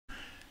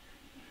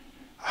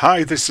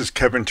Hi, this is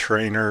Kevin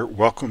Trainer.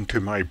 Welcome to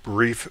my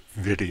brief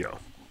video.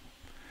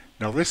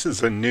 Now this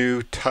is a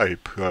new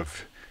type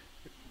of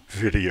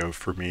video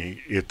for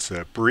me. It's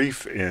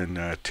brief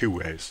in two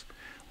ways.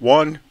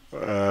 One,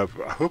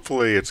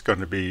 hopefully it's going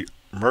to be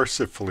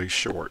mercifully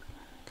short.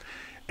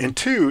 And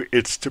two,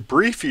 it's to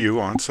brief you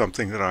on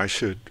something that I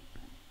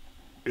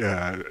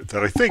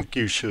think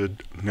you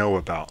should know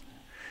about.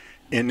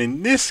 And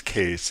in this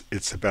case,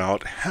 it's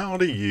about how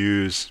to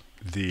use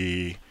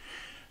the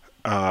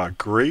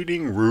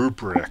grading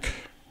rubric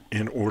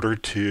in order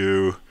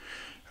to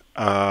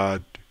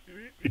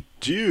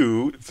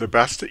do the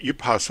best that you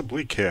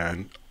possibly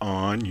can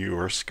on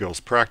your skills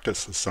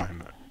practice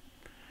assignment.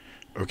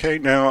 Okay,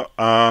 now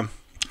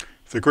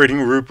the grading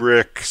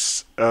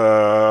rubrics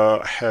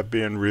have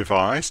been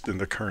revised in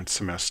the current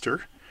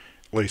semester,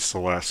 at least the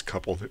last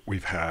couple that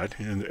we've had,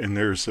 and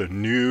there's a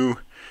new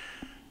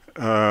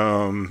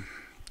kind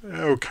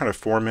of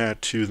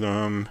format to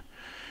them.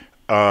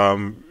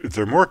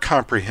 They're more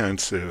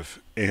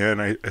comprehensive,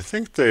 and I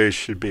think they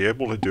should be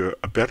able to do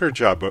a better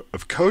job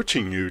of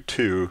coaching you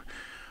to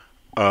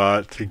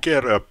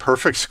get a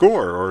perfect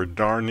score or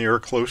darn near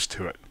close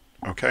to it.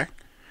 Okay?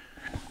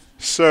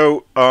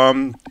 So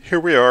here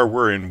we are.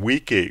 We're in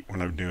week 8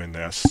 when I'm doing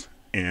this,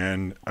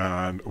 and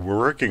we're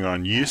working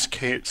on use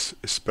case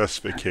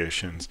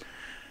specifications,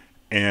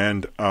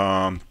 and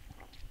the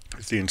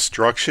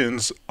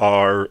instructions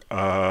are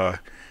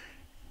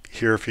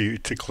here for you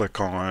to click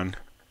on.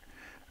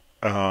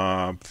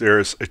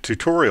 There's a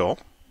tutorial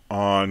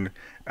on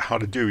how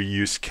to do a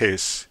use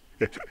case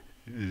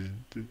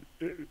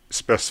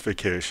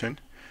specification.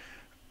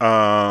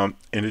 In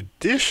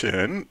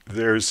addition,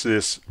 there's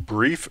this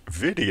brief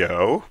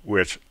video,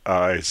 which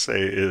I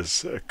say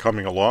is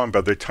coming along.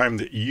 By the time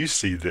that you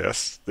see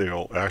this,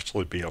 there'll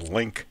actually be a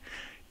link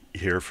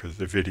here for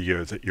the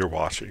video that you're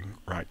watching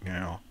right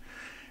now.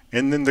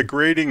 And then the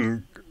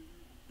grading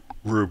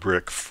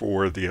rubric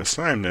for the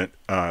assignment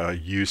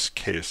use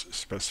case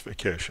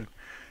specification.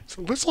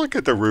 So let's look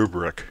at the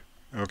rubric,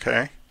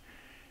 okay?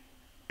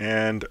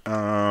 And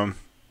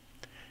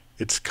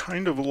it's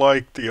kind of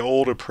like the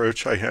old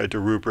approach I had to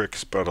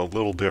rubrics, but a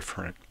little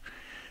different.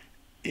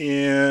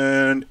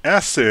 In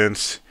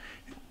essence,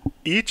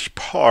 each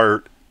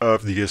part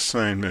of the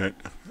assignment,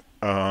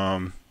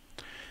 so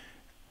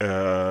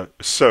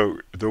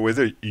the way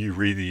that you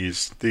read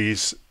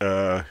these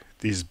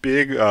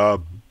big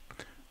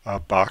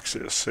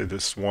boxes, say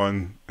this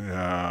one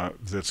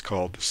that's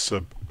called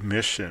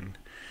submission,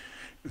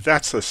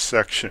 that's a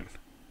section,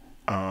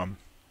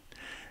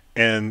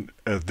 and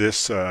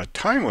this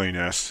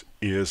timeliness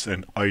is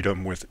an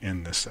item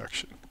within the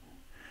section,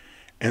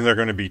 and there are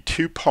going to be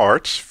 2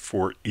 parts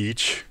for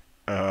each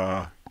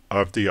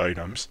of the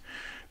items.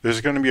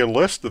 There's going to be a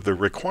list of the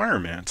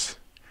requirements,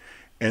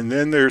 and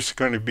then there's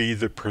going to be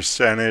the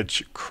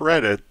percentage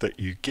credit that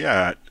you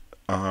get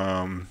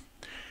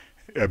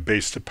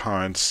based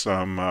upon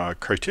some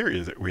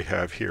criteria that we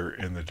have here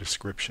in the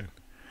description.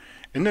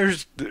 And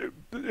there's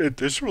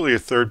really a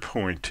third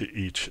point to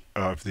each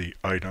of the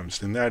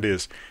items, and that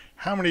is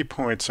how many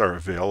points are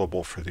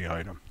available for the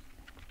item.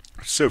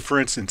 So for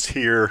instance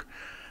here,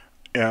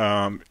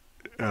 the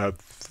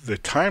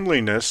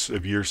timeliness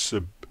of your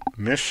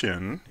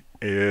submission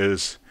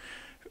is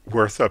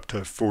worth up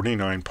to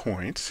 49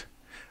 points.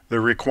 The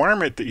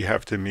requirement that you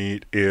have to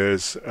meet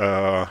is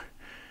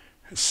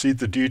see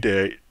the due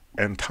date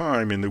and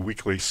time in the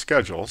weekly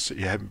schedule, so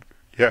you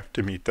have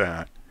to meet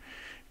that.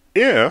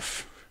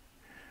 If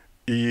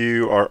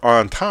you are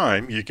on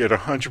time, you get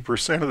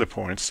 100% of the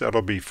points.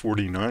 That'll be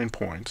 49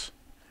 points.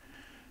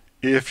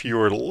 If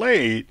you're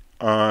late,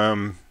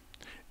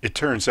 it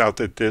turns out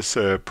that this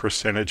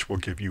percentage will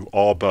give you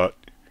all but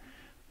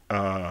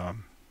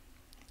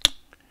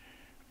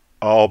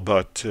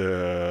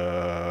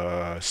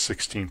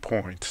 16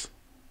 points.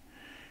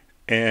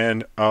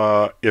 And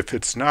if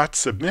it's not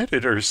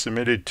submitted or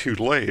submitted too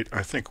late,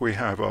 I think we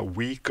have a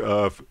week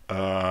of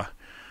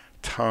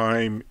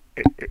time.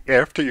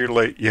 After you're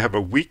late, you have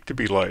a week to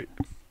be late,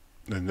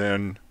 and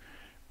then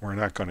we're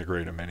not going to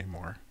grade them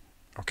anymore.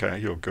 Okay,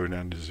 you'll go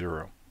down to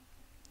 0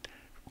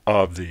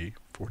 of the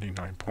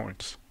 49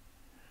 points.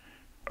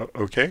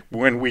 Okay,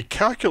 when we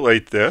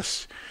calculate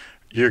this,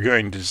 you're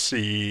going to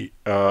see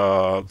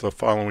the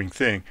following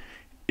thing.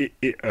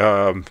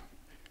 You're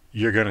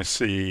going to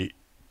see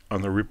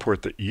on the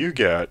report that you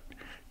get,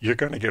 you're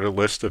going to get a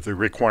list of the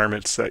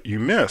requirements that you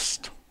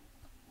missed.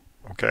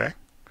 Okay?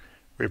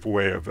 We have a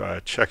way of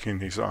checking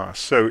these off.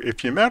 So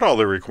if you met all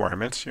the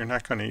requirements, you're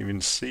not going to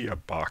even see a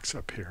box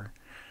up here.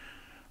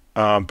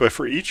 But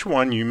for each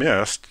one you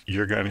missed,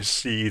 you're going to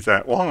see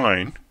that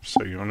line,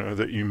 so you'll know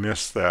that you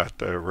missed that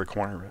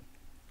requirement.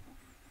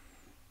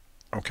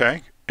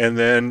 Okay? And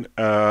then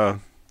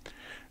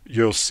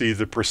you'll see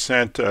the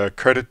percent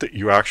credit that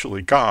you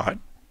actually got.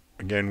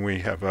 Again,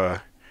 we have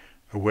a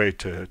way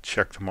to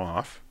check them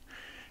off.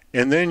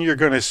 And then you're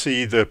going to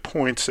see the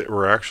points that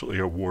were actually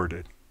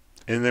awarded.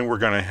 And then we're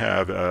going to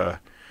have a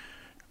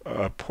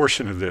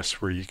portion of this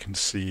where you can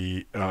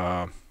see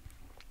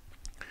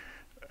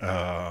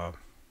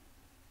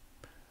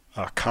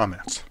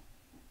comments.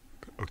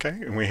 Okay,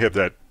 and we have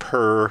that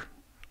per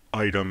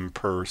item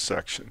per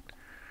section.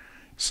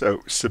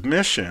 So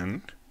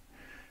submission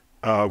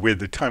with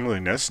the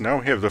timeliness, now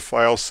we have the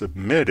file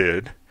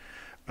submitted,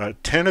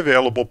 10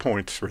 available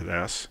points for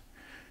this.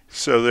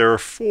 So there are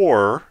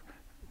 4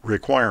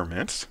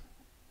 requirements.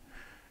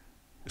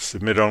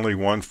 Submit only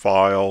one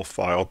file,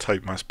 file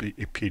type must be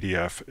a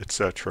PDF,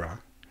 etc.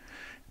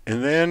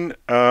 And then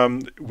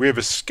we have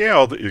a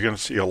scale that you're going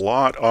to see a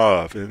lot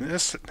of, and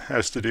this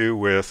has to do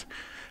with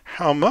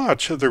how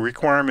much of the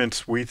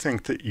requirements we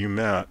think that you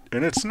met.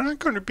 And it's not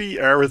going to be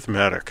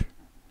arithmetic.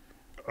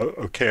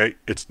 Okay,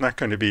 it's not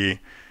going to be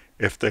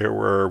if there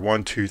were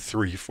 1, 2,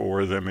 3,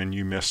 4 of them and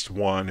you missed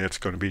one, it's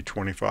going to be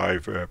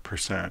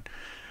 25%.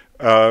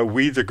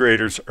 We, the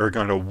graders, are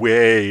going to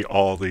weigh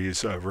all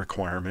these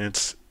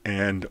requirements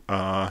and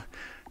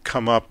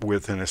come up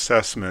with an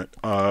assessment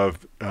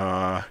of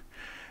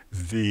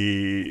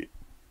the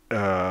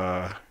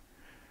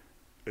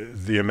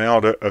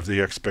amount of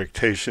the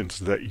expectations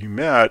that you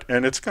met,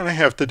 and it's going to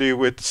have to do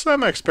with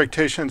some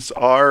expectations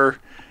are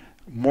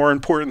more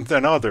important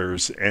than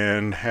others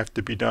and have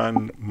to be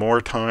done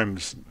more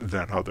times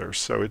than others.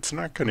 So it's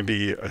not going to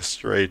be a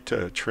straight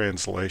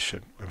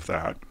translation of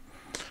that.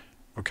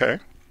 Okay.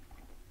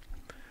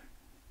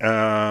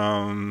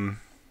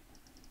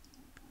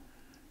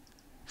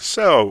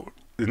 So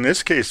in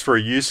this case, for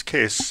a use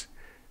case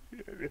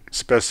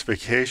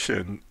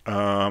specification,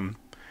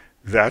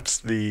 that's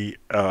the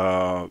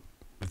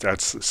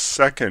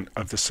second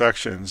of the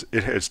sections.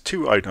 It has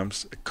 2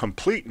 items: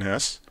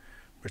 completeness,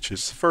 which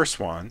is the first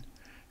one,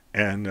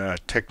 and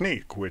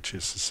technique, which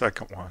is the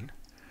second one.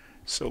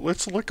 So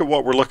let's look at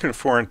what we're looking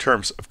for in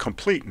terms of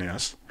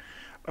completeness.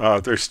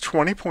 There's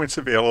 20 points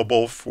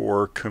available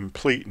for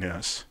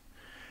completeness,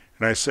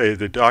 and I say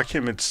the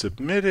document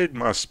submitted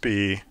must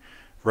be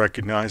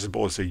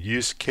recognizable as a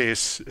use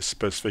case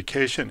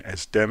specification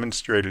as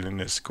demonstrated in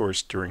this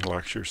course during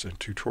lectures and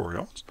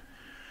tutorials.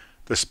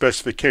 The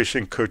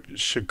specification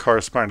should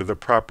correspond to the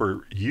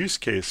proper use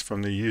case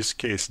from the use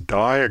case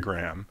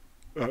diagram,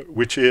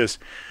 which is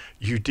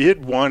you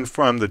did one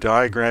from the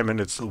diagram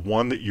and it's the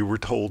one that you were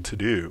told to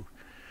do.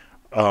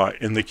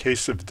 In the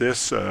case of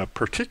this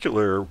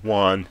particular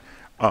one,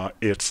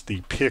 it's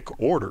the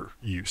pick order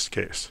use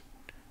case.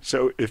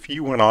 So if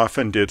you went off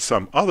and did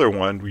some other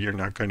one, you're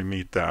not going to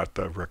meet that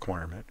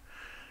requirement.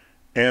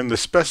 And the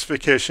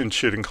specification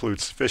should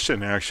include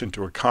sufficient action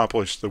to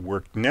accomplish the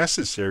work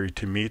necessary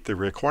to meet the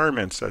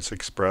requirements as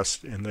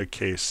expressed in the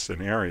case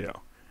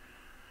scenario.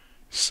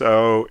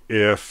 So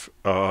if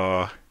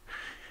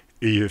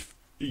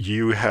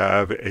you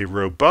have a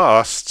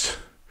robust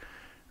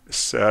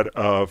set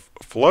of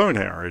flow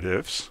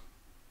narratives,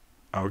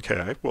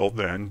 okay, well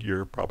then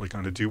you're probably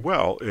going to do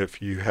well.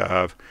 If you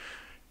have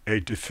a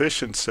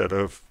deficient set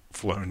of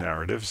flow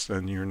narratives,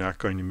 then you're not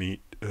going to meet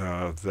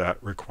that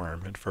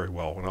requirement very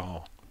well at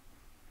all.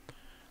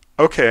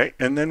 Okay,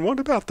 and then what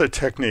about the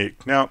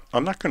technique? Now,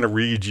 I'm not going to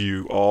read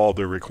you all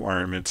the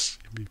requirements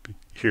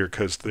here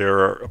because there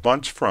are a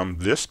bunch from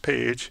this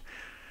page,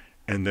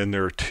 and then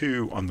there are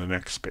 2 on the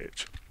next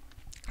page.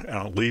 And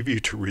I'll leave you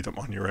to read them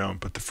on your own.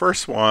 But the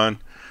first one,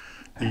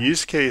 the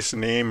use case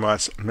name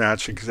must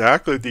match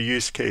exactly the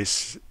use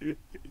case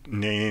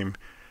name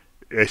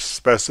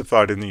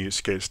specified in the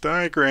use case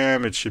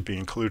diagram. It should be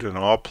included in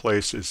all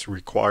places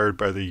required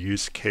by the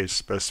use case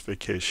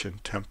specification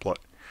template.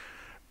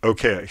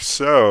 Okay,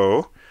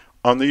 so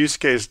on the use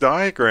case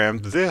diagram,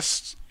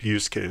 this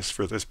use case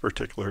for this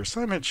particular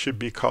assignment should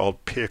be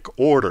called pick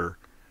order.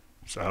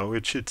 So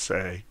it should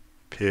say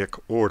pick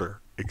order,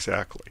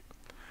 exactly.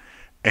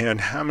 And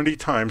how many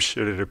times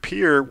should it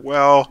appear?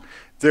 Well,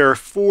 there are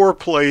 4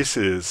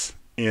 places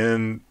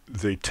in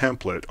the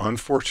template,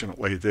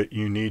 unfortunately, that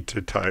you need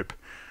to type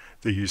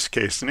the use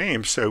case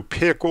name. So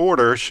pick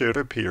order should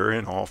appear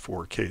in all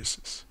 4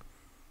 cases.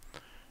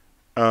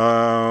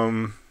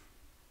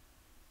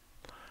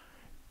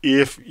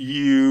 If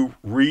you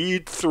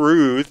read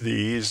through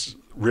these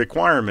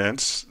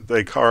requirements,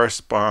 they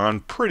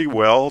correspond pretty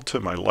well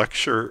to my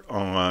lecture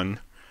on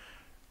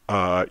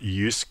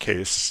use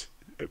case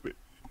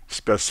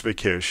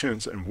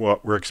specifications and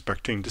what we're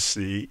expecting to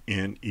see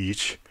in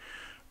each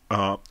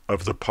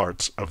of the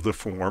parts of the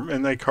form,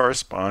 and they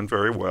correspond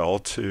very well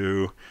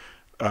to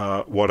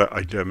what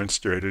I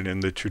demonstrated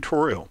in the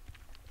tutorial.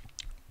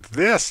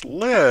 This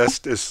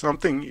list is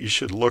something you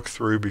should look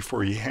through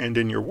before you hand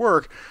in your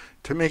work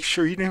to make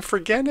sure you didn't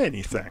forget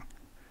anything.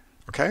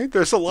 Okay,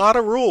 there's a lot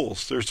of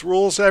rules. There's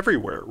rules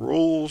everywhere.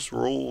 Rules,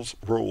 rules,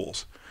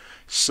 rules.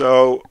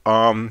 So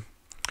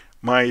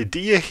my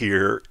idea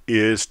here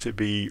is to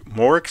be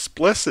more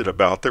explicit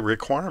about the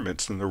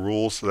requirements and the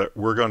rules that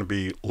we're going to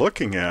be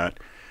looking at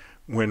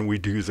when we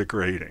do the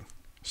grading.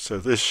 So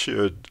this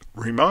should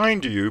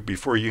remind you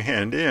before you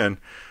hand in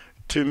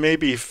to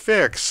maybe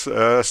fix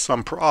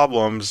some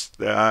problems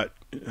that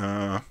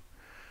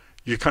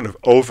you kind of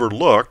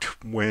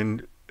overlooked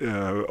when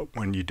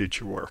you did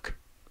your work.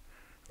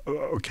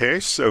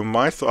 Okay, so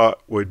my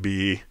thought would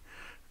be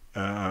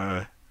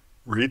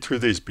read through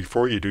these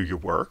before you do your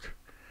work.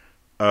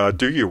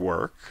 do your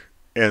work,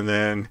 and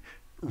then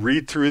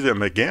read through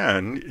them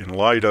again in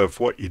light of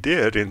what you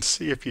did and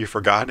see if you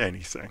forgot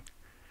anything.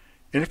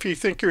 And if you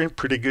think you're in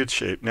pretty good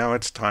shape, now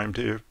it's time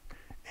to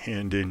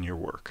hand in your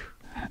work.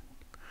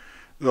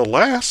 The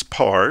last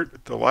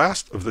part, the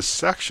last of the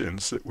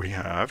sections that we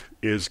have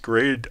is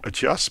grade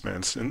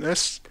adjustments, and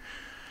this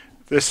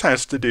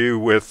has to do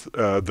with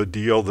the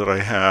deal that I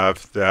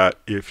have that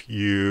if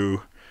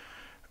you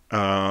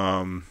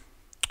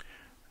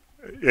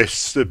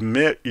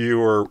submit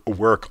your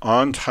work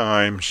on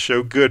time,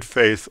 show good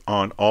faith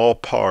on all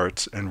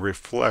parts, and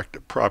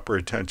reflect proper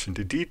attention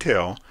to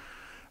detail,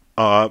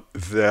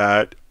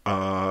 that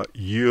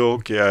you'll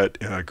get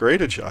a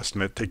grade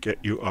adjustment to get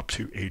you up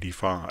to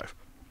 85.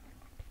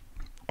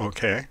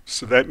 Okay,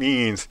 so that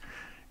means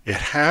it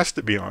has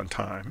to be on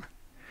time.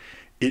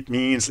 It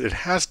means it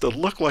has to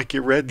look like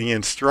you read the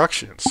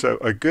instructions. So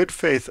a good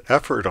faith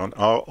effort on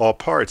all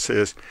parts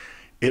is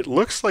it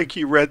looks like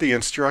you read the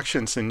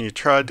instructions and you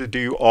tried to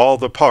do all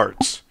the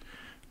parts,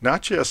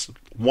 not just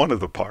one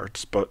of the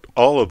parts, but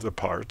all of the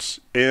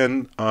parts.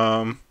 And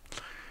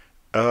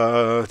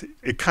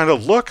it kind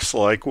of looks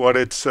like what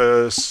it's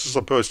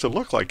supposed to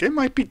look like. It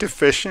might be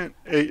deficient.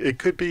 It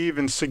could be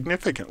even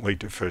significantly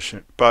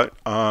deficient, but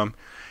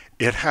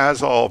it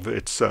has all of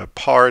its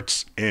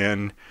parts,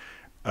 and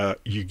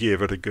you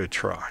gave it a good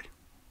try.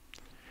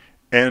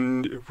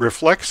 And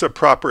reflects a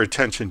proper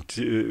attention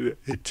to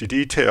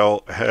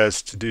detail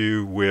has to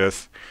do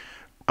with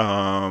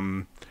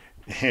handing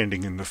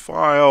in the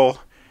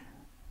file,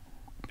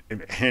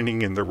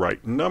 handing in the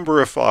right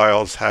number of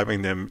files,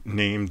 having them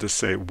named the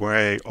same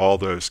way, all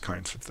those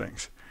kinds of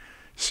things.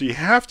 So you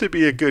have to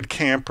be a good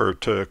camper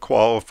to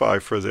qualify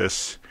for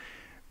this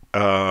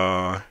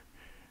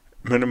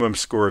minimum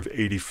score of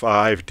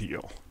 85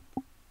 deal.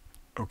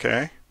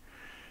 Okay?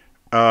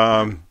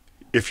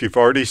 If you've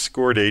already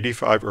scored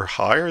 85 or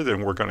higher,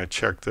 then we're going to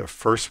check the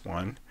first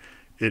one.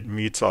 It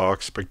meets all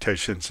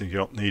expectations and you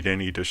don't need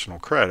any additional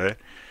credit.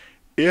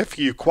 If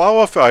you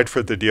qualified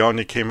for the deal and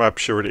you came up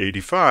short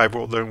 85,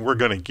 well, then we're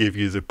going to give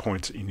you the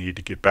points that you need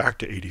to get back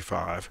to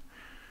 85.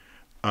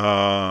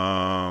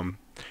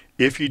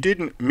 If you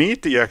didn't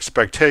meet the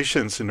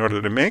expectations in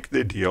order to make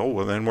the deal,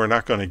 well, then we're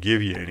not going to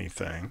give you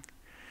anything.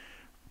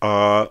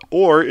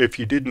 Or if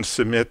you didn't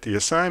submit the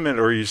assignment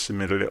or you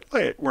submitted it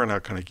late, we're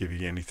not going to give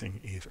you anything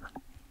either.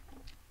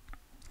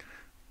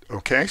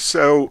 Okay,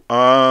 so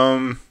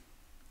I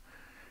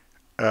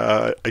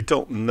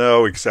don't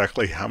know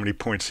exactly how many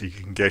points you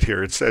can get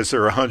here. It says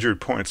there are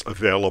 100 points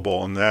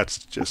available, and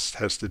that just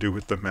has to do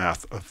with the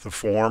math of the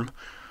form.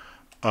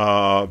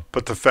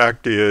 But the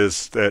fact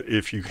is that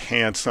if you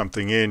hand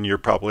something in, you're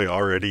probably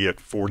already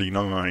at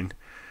 49.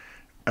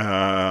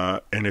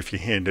 And if you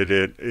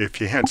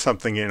hand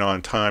something in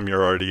on time,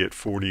 you're already at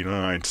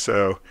 49.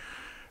 So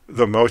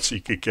the most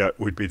you could get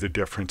would be the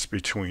difference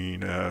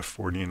between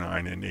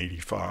 49 and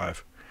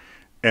 85.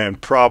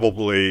 And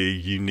probably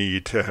you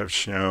need to have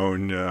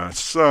shown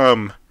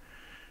some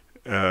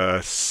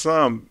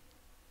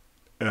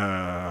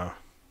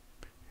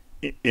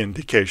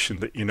indication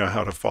that you know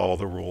how to follow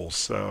the rules.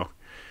 So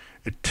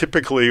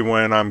typically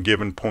when I'm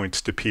giving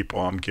points to people,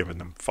 I'm giving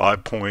them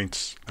 5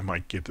 points. I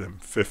might give them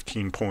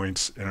 15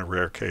 points. In a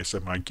rare case, I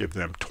might give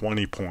them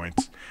 20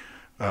 points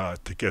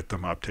to get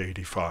them up to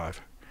 85.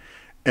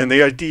 And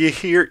the idea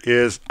here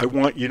is I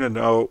want you to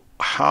know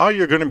how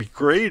you're going to be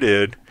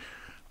graded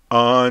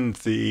on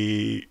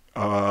the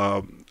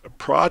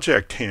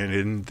project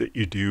hand-in that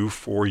you do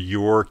for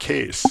your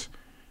case.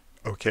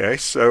 Okay,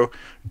 so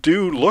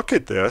do look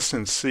at this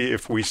and see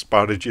if we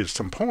spotted you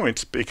some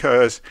points,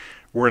 because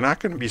we're not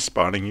going to be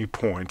spotting you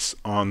points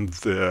on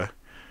the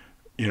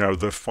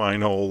the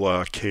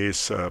final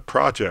case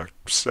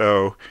project.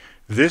 So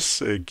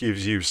this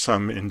gives you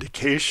some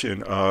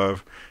indication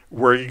of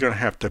where you're going to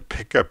have to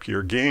pick up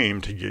your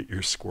game to get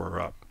your score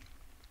up.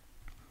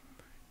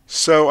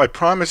 So I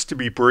promise to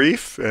be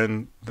brief,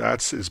 and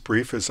that's as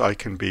brief as I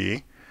can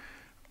be.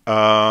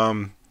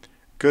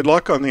 Good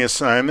luck on the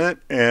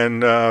assignment,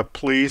 and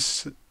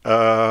please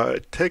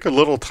take a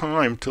little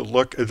time to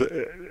look at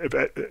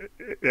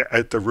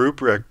the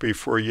rubric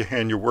before you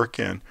hand your work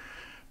in.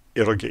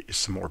 It'll get you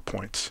some more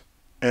points,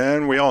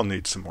 and we all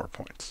need some more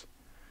points.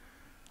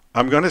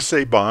 I'm going to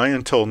say bye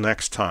until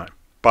next time.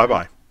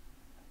 Bye-bye.